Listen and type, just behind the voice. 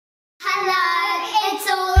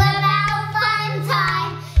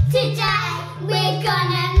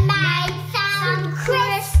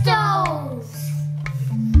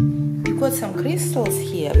some crystals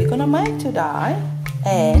here we're gonna make today,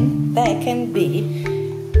 and they can be,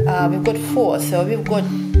 we've got 4, so we've got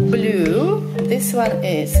blue, this one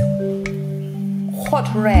is hot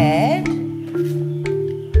red,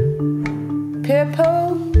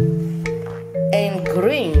 purple, and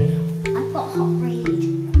green. I've got hot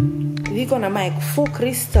red. We're gonna make 4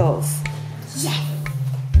 crystals. Yes.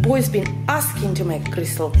 Boy's been asking to make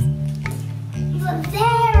crystals. But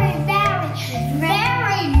very, very,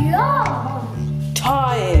 very long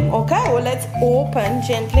Time. Okay, well let's open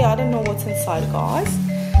gently. I don't know what's inside, guys.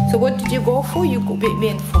 So what did you go for? You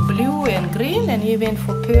went for blue and green, and you went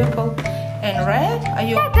for purple and red. Are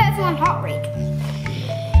you? No, purple and hot red.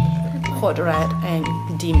 Hot red and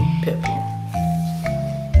dim purple.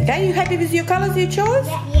 Okay, you happy with your colors you chose?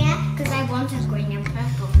 Yeah, because I wanted green and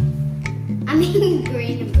purple. I mean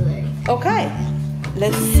green and blue. Okay,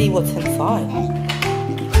 let's see what's inside.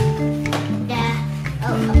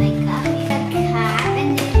 The makeup, the cap,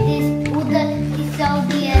 and then this all the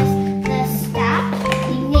soldiers, the stuff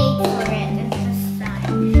you need for it and the side.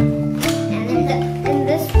 And then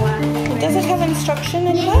this one. Does it have instruction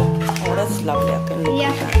anywhere? Oh, that's lovely. I can look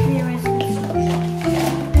Yeah, at that. there is instruction.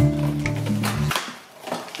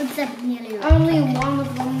 Except nearly only one of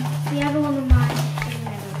them. The other one of mine doesn't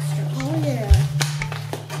have instruction. Oh yeah.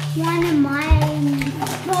 One of mine,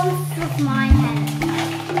 both of mine have.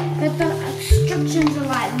 But the instructions are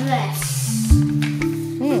like this.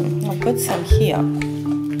 I've got some here.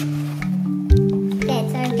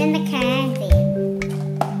 Let's open the candy.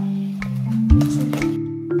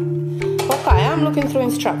 Okay, I'm looking through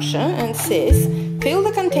instruction and it says fill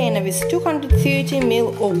the container with 230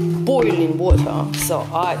 ml of boiling water. So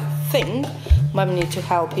I think Mom need to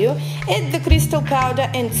help you. Add the crystal powder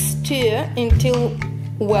and stir until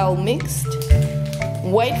well mixed.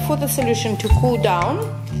 Wait for the solution to cool down,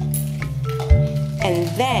 and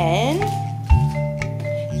then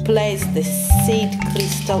place the seed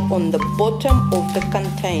crystal on the bottom of the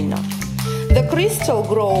container. The crystal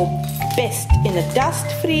grow best in a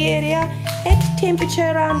dust-free area at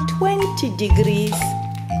temperature around 20 degrees.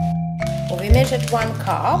 Well, we measured 1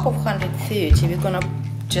 cup of 130. We're gonna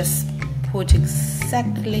just put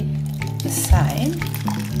exactly the same.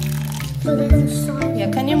 So they're inside. Yeah,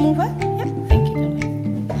 can you move it? Yeah, thank you.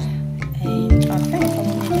 And I think I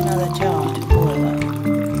will need another jar to boil it.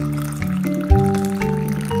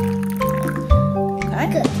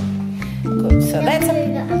 Okay. Good. So that's a,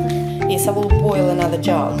 yes, I will boil another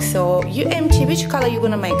jug. So you empty. Which color you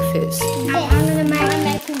gonna make first? I'm gonna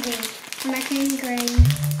make green. I'm making green.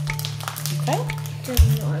 Okay.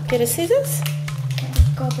 Doesn't work. Get a scissors.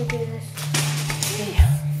 Got to do this.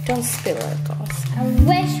 Yeah. Don't spill it, guys. I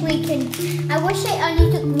wish I only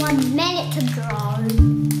took 1 minute to draw.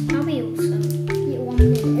 That'll be awesome. Yeah, 1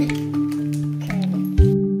 minute. Okay.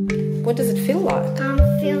 What does it feel like?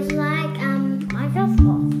 Feels like I feel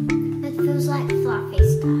fluff. It feels like fluffy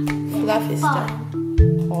stuff. Fluffy stuff.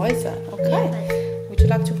 Fun. Oh, is that? Okay. Yeah, Would you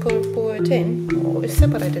like to pour it in? Or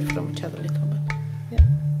separate it from each other a little bit? Yeah.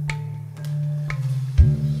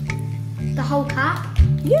 The whole cup?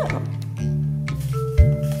 Yeah.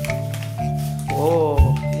 Oh,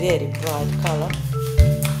 very bright color.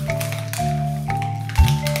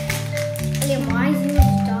 Yeah, mine's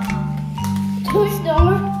really dark. Too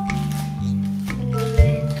dark?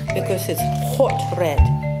 Because it's hot red.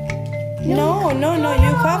 No,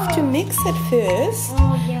 you have to mix it first.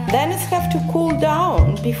 Oh, yeah. Then it have to cool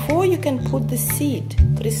down before you can put the seed.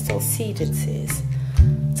 Crystal seed, it says.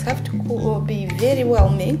 It have to be very well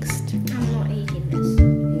mixed. I'm not eating this.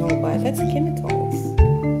 No, but that's chemicals.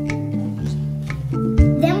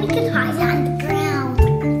 Then we can hide it underground.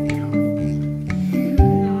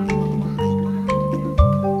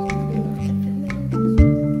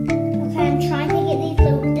 Okay, I'm trying to get these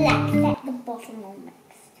little blacks at the bottom all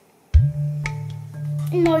mixed.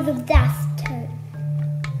 No, the dust too.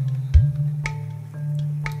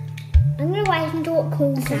 I'm gonna wait until it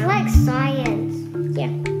cools down. It's like science.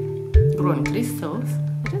 Yeah. Growing crystals.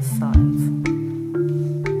 It is science.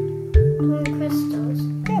 Growing crystals.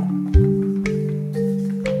 Yeah.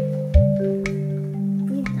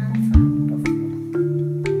 We've done some before.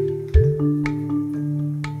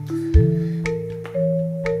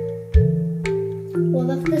 Well,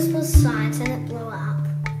 if this was science and it blew up.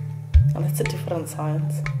 Well, that's a different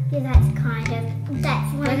science. Yeah, that's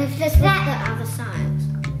one. But if this was the other science,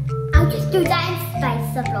 I'll just do that in space,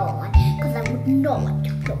 the blow one, because I would not like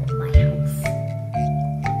to blow up my house.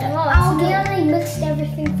 I nearly mixed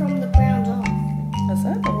everything from the ground up. Is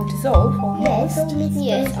that? It will dissolve almost.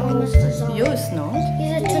 Yes, almost dissolved. Yours not.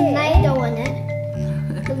 There's a tomato in it.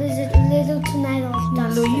 There's a little tomato of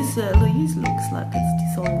dust. Louise looks like it's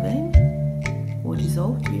dissolving. or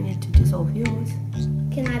dissolved. You need to dissolve yours.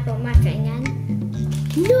 Can I put my thing in?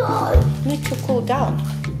 No! Need to cool down.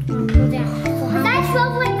 Cool down. That's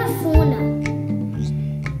probably the sauna.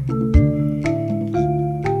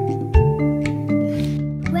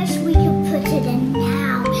 Wish we could put it in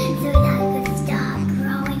now so that it could start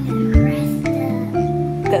growing the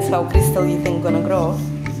crystal. That's how crystal you think gonna grow.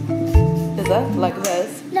 Is that like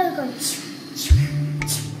this? No, we're going.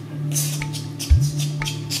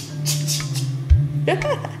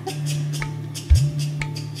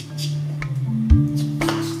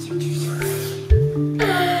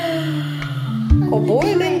 Oh,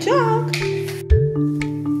 boiling jug.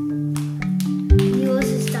 Yours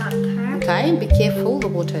is dark purple. Okay, be careful. The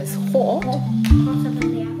water is hot. Hotter than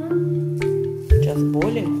the other. Just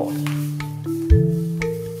boiling hot.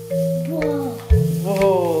 Whoa.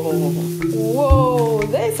 Whoa. Whoa.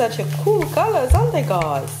 They're such a cool colors, aren't they,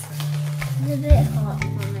 guys? It's a bit hot.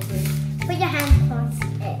 Put your hand across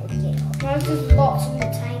it. Okay. Mine's just lots on the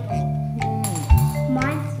table.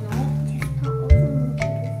 Mine's not. Just not over on the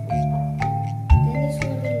table. Then there's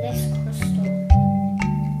going to be less crystal.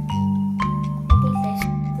 Maybe this.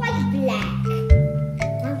 Like black.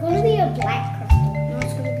 I'm going to be a black crystal. No,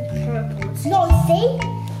 it's going to be purple. No, see?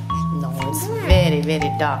 No, it's very, very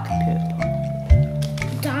dark purple.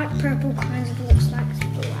 Dark purple kind of looks like it's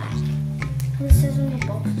black. And it says on the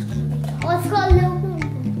box it's going to be dark. Oh, it's got a little bit.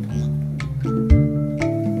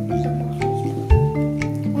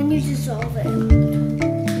 When you dissolve it,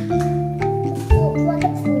 oh, like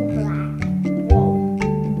it's all black. Whoa.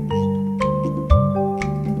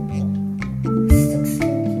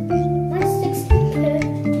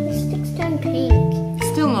 Sticks turn pink.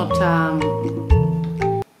 Still not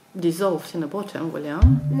dissolved in the bottom,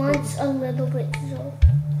 William. Mine's a little bit dissolved.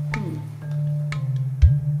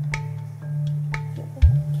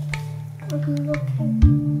 I'm looking.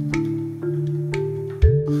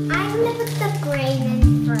 I look at the green in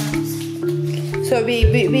first. So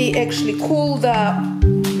we actually cool the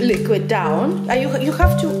liquid down. You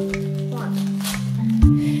have to. What?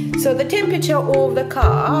 So the temperature of the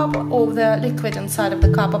cup, of the liquid inside of the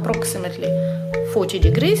cup, approximately 40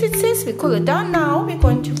 degrees. It says we cool it down. Now we're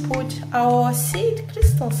going to put our seed,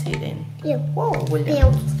 crystal seed in. Ew. Whoa, William.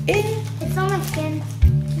 Ew. In. It's on my skin.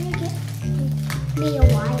 Can you get me a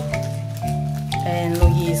white? And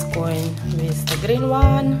Louis is going with the green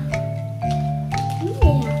one.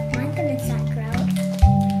 Yeah, mine's gonna suck out.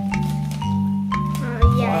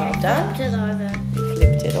 Oh yeah, Well done. I flipped it over. He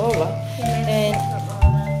flipped it over. And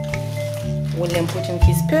William putting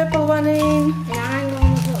his purple one in. And I'm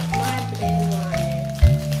gonna put my blue one.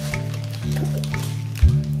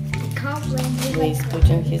 I can't blend Louis is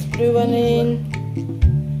putting his blue one in.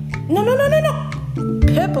 No.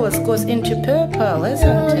 Purple goes into purple, isn't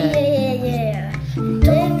Oh it? yeah.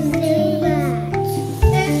 Oopsie.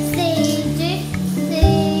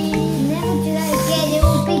 Never do that again. It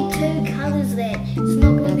will be two colours then. It's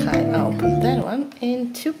not gonna be Okay, one I'll colour. put that one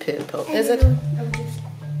into purple. Is it?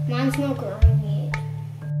 Mine's not growing yet.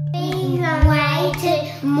 We waited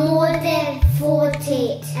more than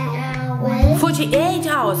 40 hours. 48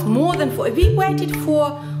 hours, more than 4. We waited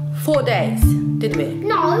for 4 days, did we?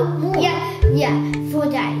 No, more. Yeah, 4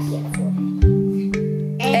 days. Yeah, 4 days.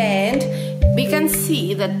 And we can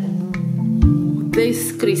see that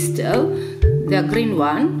this crystal, the green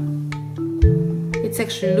one, it's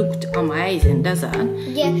actually looked amazing, doesn't it?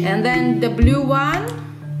 Yeah. And then the blue one,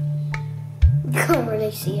 Can't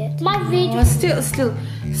really see it. My video. well, still looks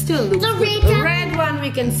The good. The red one we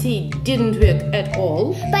can see didn't work at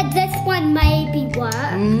all. But this one maybe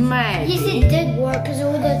worked. Maybe. Yes, it did work because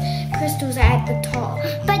all the crystals are at the top.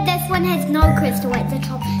 But this one has no crystal at the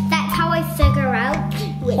top. That's how I figure out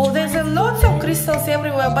which Oh, there's a lots of crystals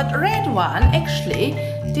everywhere, but red one actually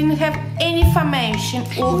didn't have any formation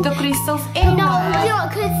of the crystals anywhere. No,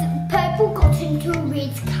 because purple got into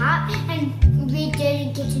red's cup and red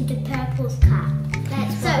didn't get into purple's cup.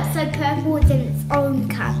 So purple was in its own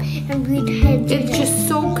cup and red had It's just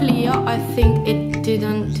so clear. I think it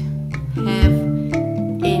didn't have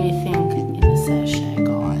anything in the sachet,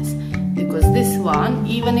 guys. Because this one,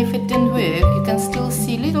 even if it didn't work, you can still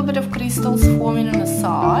see a little bit of crystals forming on the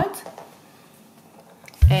side.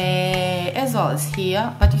 As well as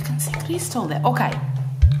here, but you can see crystal there. Okay,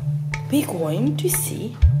 we're going to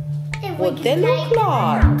see what they look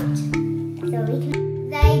like.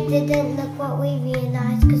 They didn't look what we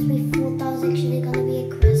realised because we thought that was actually going to be a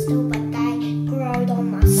crystal, but they growed on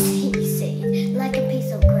my seed like a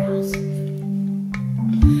piece of grass.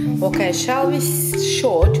 Okay, shall we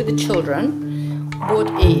show to the children what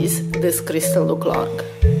is this crystal look like?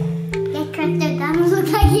 That crystal doesn't look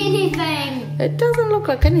like anything. It doesn't look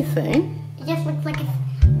like anything. It just looks like it's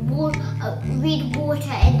red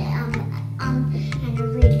water and a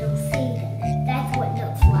red little seed in it. That's what it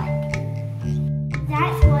looks like.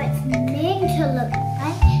 That's what it's meant to look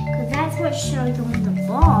like, because that's what shows on the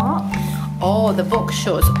box. Oh, the box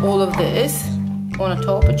shows all of this. On the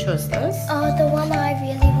top it shows this. Oh, the one I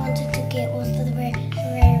really wanted to get was the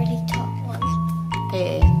really top one.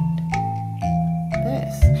 And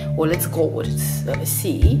this. Well, let's go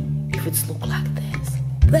see if it's look like this.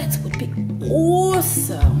 That would be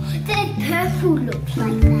awesome. The purple looks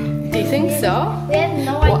like that. Do you think so? We have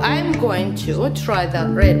no Well, idea. I'm going to try that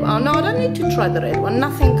red one. Oh, no, I don't need to try the red one.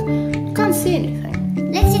 Nothing. Can't see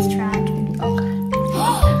anything. Let's just try it. Okay.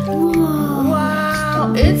 Whoa.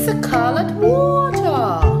 Wow, it's a colored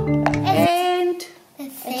water. And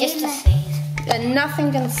It's just a seed.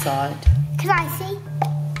 nothing inside. Can I see?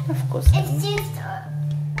 Of course. It's just.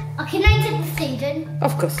 Can I take the seed in?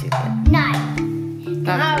 Of course you can. No.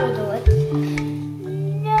 I will do it.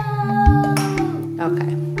 No.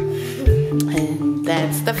 Okay. And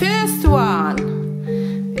that's the first one.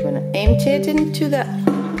 We're gonna empty it into the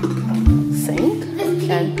sink.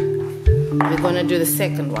 And we're gonna do the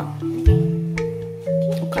second one.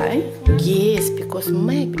 Okay? Yes, because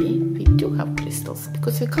maybe we do have crystals.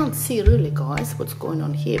 Because we can't see really, guys, what's going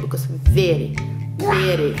on here. Because we're very,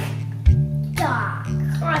 very Dark.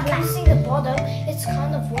 I can see the bottom. It's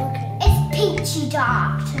kind of working. It's peachy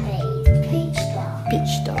dark to me. Peach dark.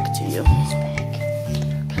 pitch dark to you.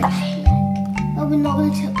 Oh, we're not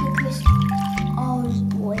going to take the crystal. Oh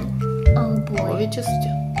boy. Oh What boy. we just do?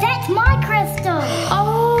 That's my crystal.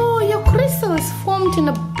 Oh, your crystal is formed in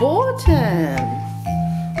the bottom.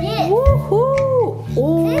 Yeah. Woohoo! This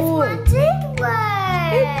Oh, one did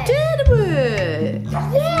work. it did work.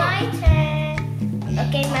 Yeah. My turn.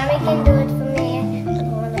 Okay, Mommy can do it for me. I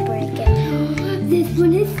don't want to break it. This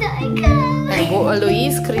one is so good. And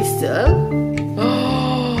Louise crystal.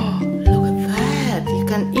 Oh, look at that. You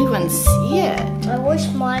can even see it. I wish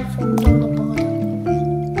mine falls on the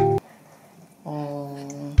bottom. Oh.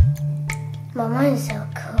 But mine's so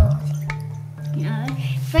cool. No,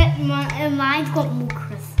 but mine's got more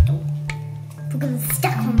crystal. Because it's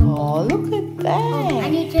stuck on the bottom. Oh, look at I that.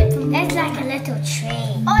 need to. That's like a little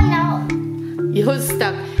tree. Oh no. You're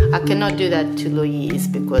stuck. I cannot do that to Louise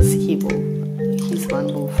because his one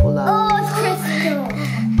will fall out. Oh, it's crystal.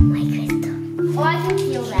 My crystal. Oh, I can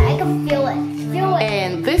feel that. I can feel it. Feel it.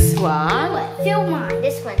 And this one. Feel mine.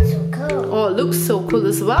 This one's so cool. Oh, looks so cool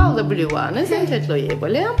as well, the blue one, isn't it, Louise?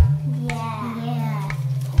 William? Yeah.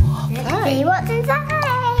 Okay. See what's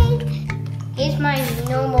inside. Here's my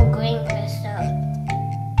normal green crystal.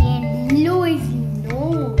 And Louis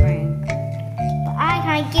normal ring. But I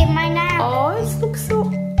can't get mine out. Oh, it looks so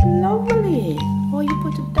lovely. Oh, you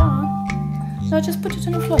put it down. No, just put it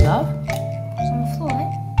on the floor, love. On the floor.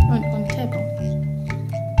 On the table.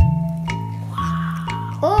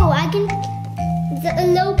 Oh, I can. A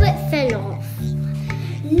little bit fell off.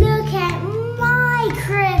 Look at my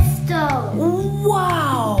crystal.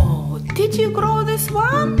 Wow! Did you grow this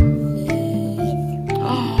one?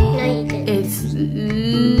 No, you didn't. It's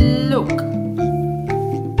look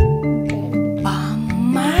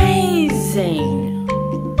amazing.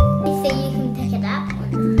 You say you can pick it up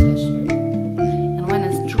on the tissue. And when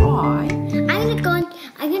it's dry, I'm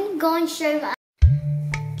gonna go and show you.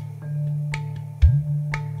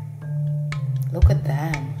 look at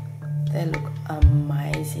them. They look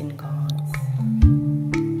amazing, guys.